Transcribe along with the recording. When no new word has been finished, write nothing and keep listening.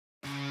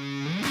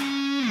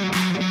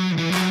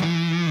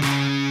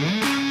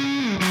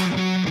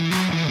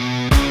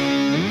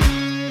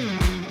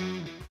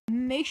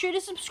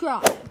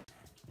subscribe.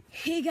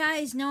 Hey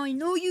guys, now I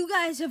know you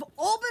guys have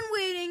all been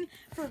waiting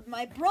for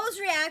my bro's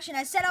reaction.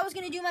 I said I was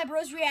going to do my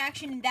bro's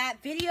reaction in that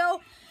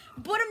video,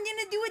 but I'm going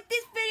to do it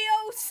this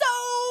video. So,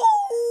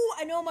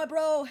 I know my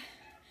bro,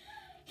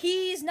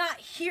 he's not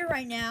here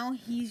right now.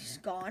 He's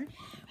gone.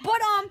 But,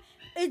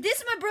 this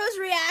is my bro's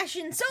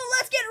reaction, so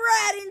let's get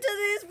right into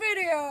this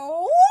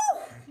video.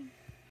 Woo!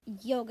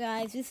 Yo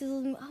guys, this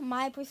is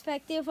my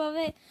perspective of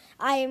it.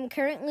 I am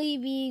currently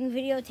being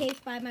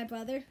videotaped by my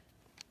brother.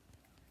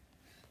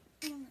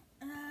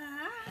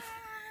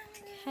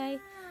 Okay,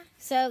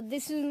 so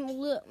this is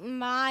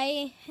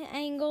my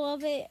angle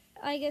of it,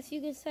 I guess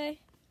you could say.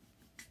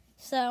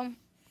 So,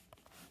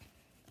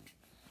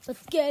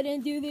 let's get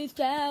into this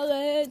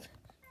challenge.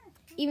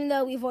 Even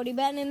though we've already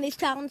been in this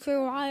challenge for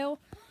a while.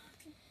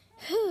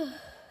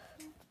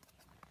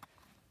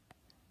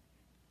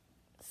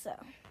 So.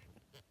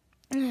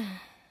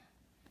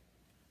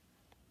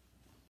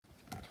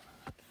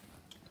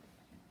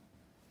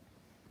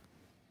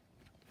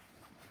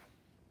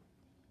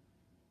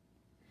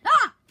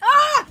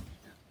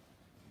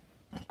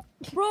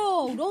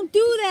 Bro, don't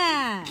do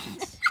that.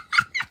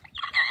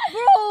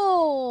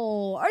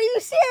 Bro, are you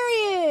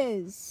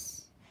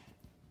serious?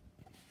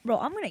 Bro,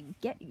 I'm gonna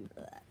get you for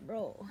that,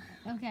 bro.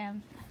 Okay.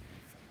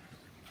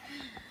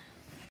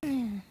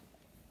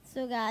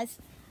 So guys,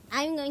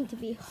 I'm going to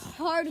be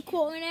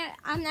hardcore in it.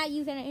 I'm not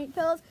using any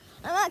pillows.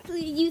 I'm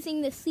actually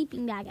using the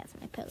sleeping bag as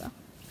my pillow.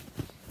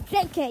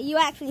 Okay, you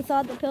actually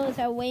thought the pillows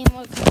are way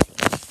more comfy.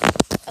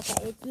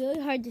 Okay, it's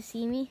really hard to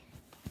see me.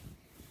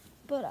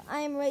 But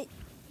I'm right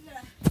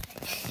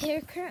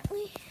here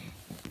currently.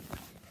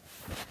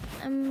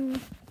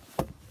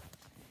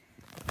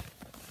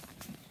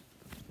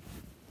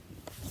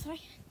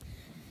 Sorry.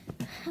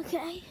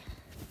 Okay.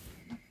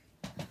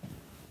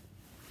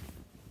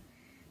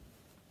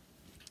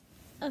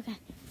 Okay.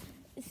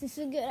 Is this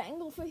a good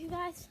angle for you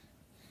guys?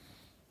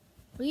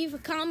 Leave a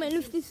comment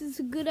if this is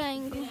a good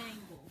angle.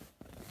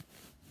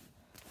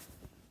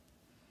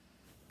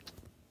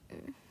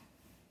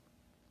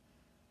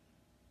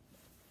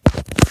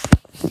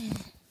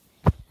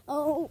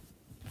 Oh.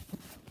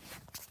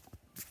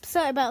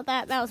 Sorry about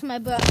that. That was my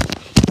brush.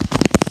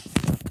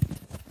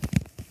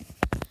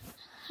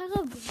 I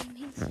love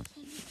blooming.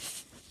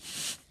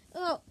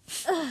 Oh.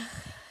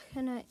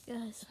 Good night,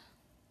 guys.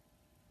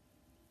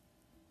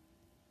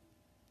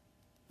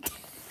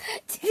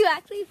 Did you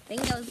actually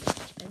think I was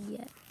good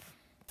yet?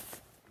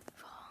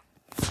 Wrong.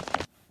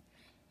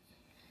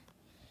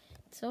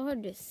 It's so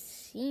hard to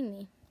see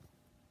me.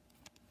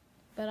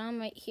 But I'm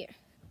right here.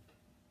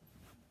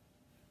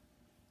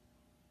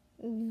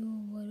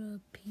 Ooh, what a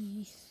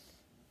piece.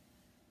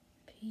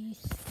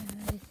 Peace,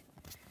 guys.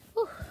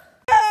 Whew.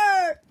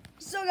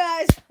 So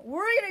guys,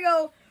 we're gonna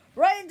go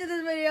right into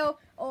this video.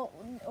 Oh,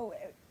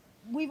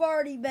 we've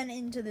already been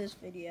into this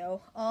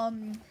video.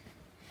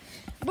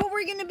 But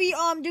we're gonna be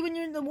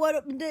doing the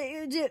what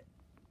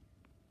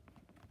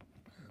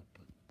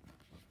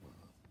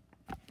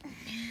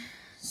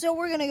So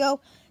we're gonna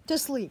go to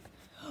sleep.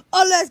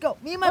 Oh, let's go.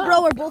 Me and my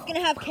bro are both gonna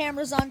have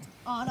cameras on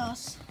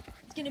us.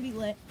 It's gonna be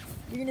lit.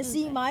 You're gonna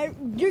see my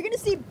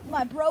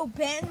bro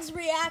Ben's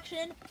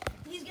reaction.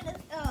 He's gonna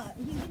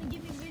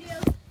give me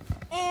videos,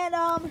 and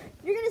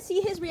you're gonna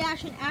see his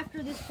reaction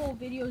after this whole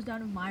video is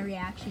done of my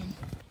reaction.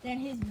 Then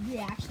his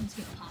reaction's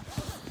gonna pop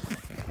up.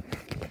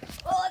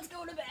 Well, let's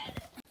go to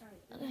bed.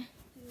 Okay.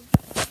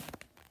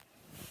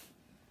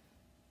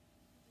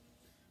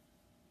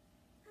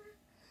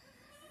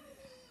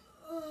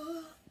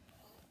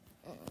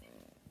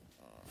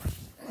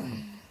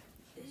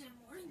 Is it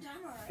morning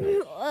time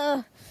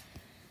already?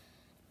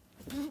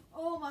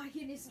 Oh my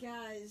goodness,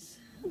 guys.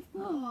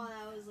 Oh,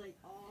 that was like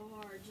a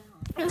hard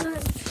jump.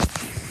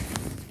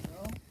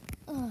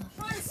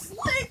 Trying to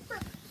sleep for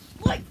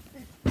like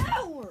an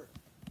hour.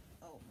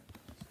 Oh.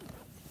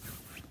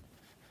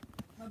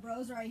 My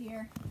bro's right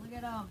here. Look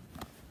at him.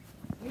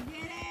 We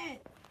did it.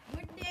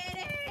 We did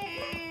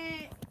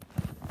it.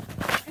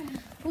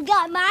 We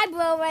got my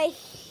bro right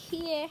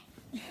here.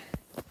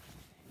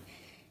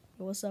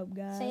 What's up,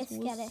 guys? Say it's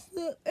scary.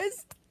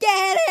 It's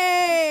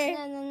scary.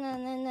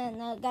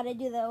 No. Gotta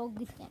do the old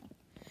goose gang.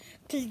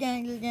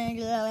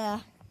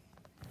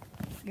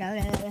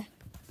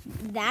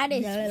 That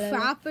is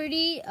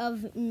property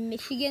of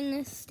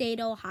Michigan State,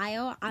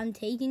 Ohio. I'm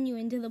taking you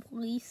into the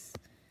police.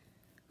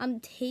 I'm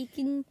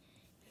taking you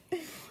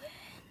in.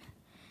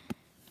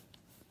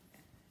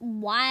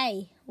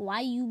 Why?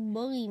 Why you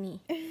bully me?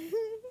 He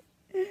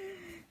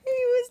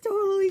was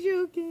totally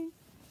joking.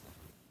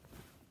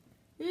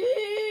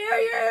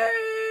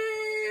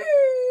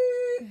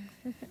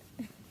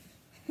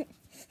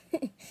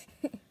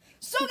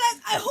 So guys,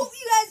 I hope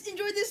you guys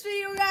enjoyed this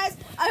video, guys.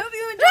 I hope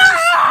you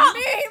enjoyed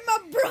me and my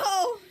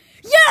bro.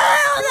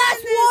 Yeah,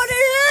 that's what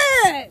it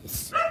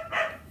is.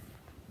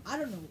 I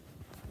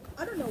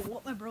don't know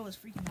what my bro was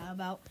freaking out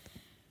about.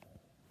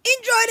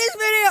 Enjoy this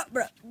video,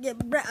 bro. Yeah,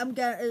 I'm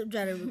trying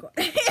to record.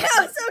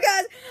 Yeah, so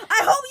guys,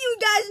 I hope you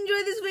guys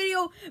enjoyed this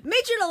video.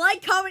 Make sure to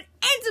like, comment,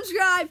 and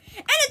subscribe.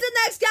 And until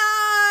next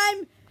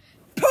time,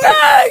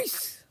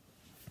 peace.